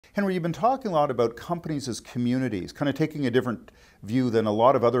Henry, you've been talking a lot about companies as communities, kind of taking a different view than a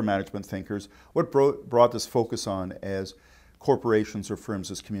lot of other management thinkers. What brought this focus on as corporations or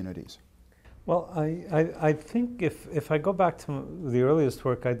firms as communities? Well, I think if I go back to the earliest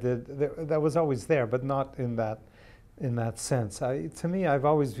work I did, that was always there, but not in that sense. To me, I've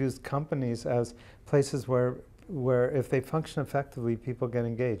always used companies as places where if they function effectively, people get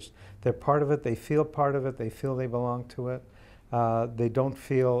engaged. They're part of it, they feel part of it, they feel they belong to it. They don't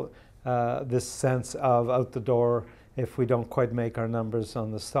feel this sense of out the door if we don't quite make our numbers on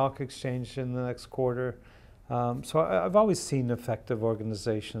the stock exchange in the next quarter. So I've always seen effective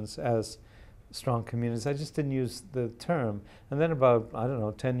organizations as strong communities. I just didn't use the term. And then about, I don't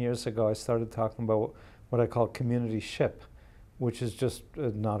know, 10 years ago, I started talking about what I call community ship, which is just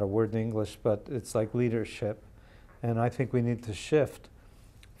not a word in English, but it's like leadership. And I think we need to shift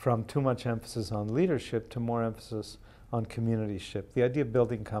from too much emphasis on leadership to more emphasis on community ship. The idea of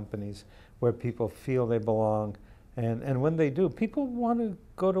building companies where people feel they belong. And when they do, people want to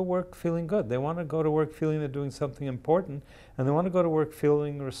go to work feeling good. They want to go to work feeling they're doing something important, and they want to go to work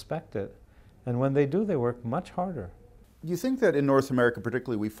feeling respected. And when they do, they work much harder. Do you think that in North America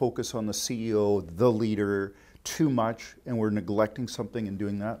particularly we focus on the CEO, the leader, too much, and we're neglecting something in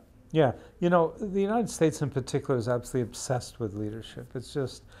doing that? Yeah, you know, the United States in particular is absolutely obsessed with leadership. It's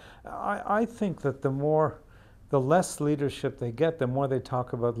just, I think that the less leadership they get, the more they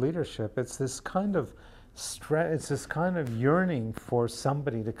talk about leadership. It's this kind of it's this kind of yearning for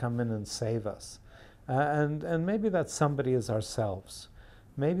somebody to come in and save us. And maybe that somebody is ourselves.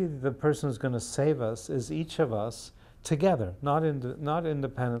 Maybe the person who's going to save us is each of us together, not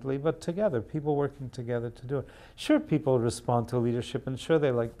independently, but together, people working together to do it. Sure, people respond to leadership, and sure,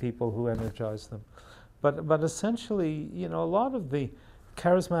 they like people who energize them. But essentially, you know, a lot of the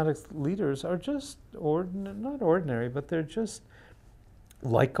charismatic leaders are just not ordinary, but they're just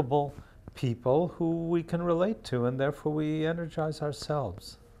likable people who we can relate to, and therefore we energize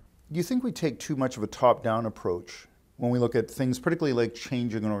ourselves. Do you think we take too much of a top-down approach when we look at things, particularly like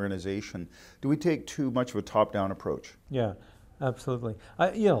changing an organization? Do we take too much of a top-down approach? Yeah, absolutely.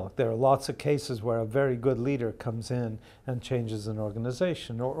 You know, there are lots of cases where a very good leader comes in and changes an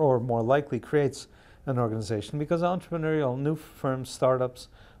organization, or more likely creates an organization, because entrepreneurial, new firms, startups,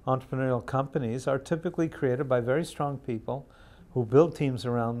 entrepreneurial companies are typically created by very strong people who build teams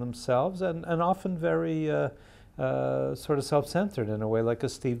around themselves, and often very sort of self-centered in a way, like a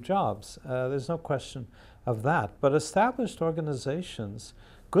Steve Jobs. There's no question of that. But established organizations,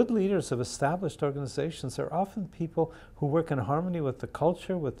 good leaders of established organizations, are often people who work in harmony with the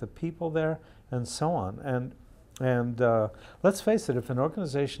culture, with the people there, and so on. And let's face it, if an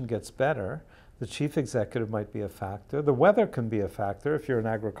organization gets better, the chief executive might be a factor. The weather can be a factor. If you're an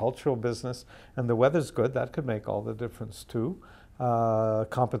agricultural business and the weather's good, that could make all the difference too.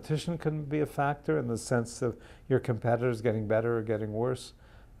 Competition can be a factor in the sense of your competitors getting better or getting worse.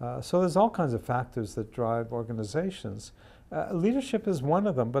 So there's all kinds of factors that drive organizations. Leadership is one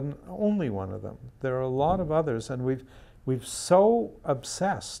of them, but only one of them. There are a lot of others, and we've so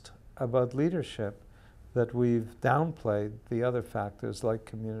obsessed about leadership that we've downplayed the other factors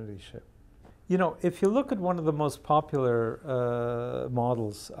like communityship. You know, if you look at one of the most popular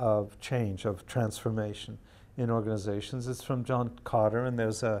models of change, of transformation in organizations, it's from John Cotter, and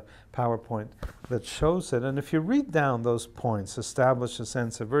there's a PowerPoint that shows it. And if you read down those points, establish a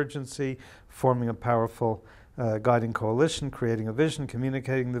sense of urgency, forming a powerful guiding coalition, creating a vision,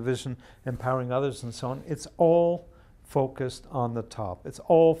 communicating the vision, empowering others, and so on, it's all focused on the top. It's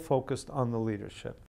all focused on the leadership.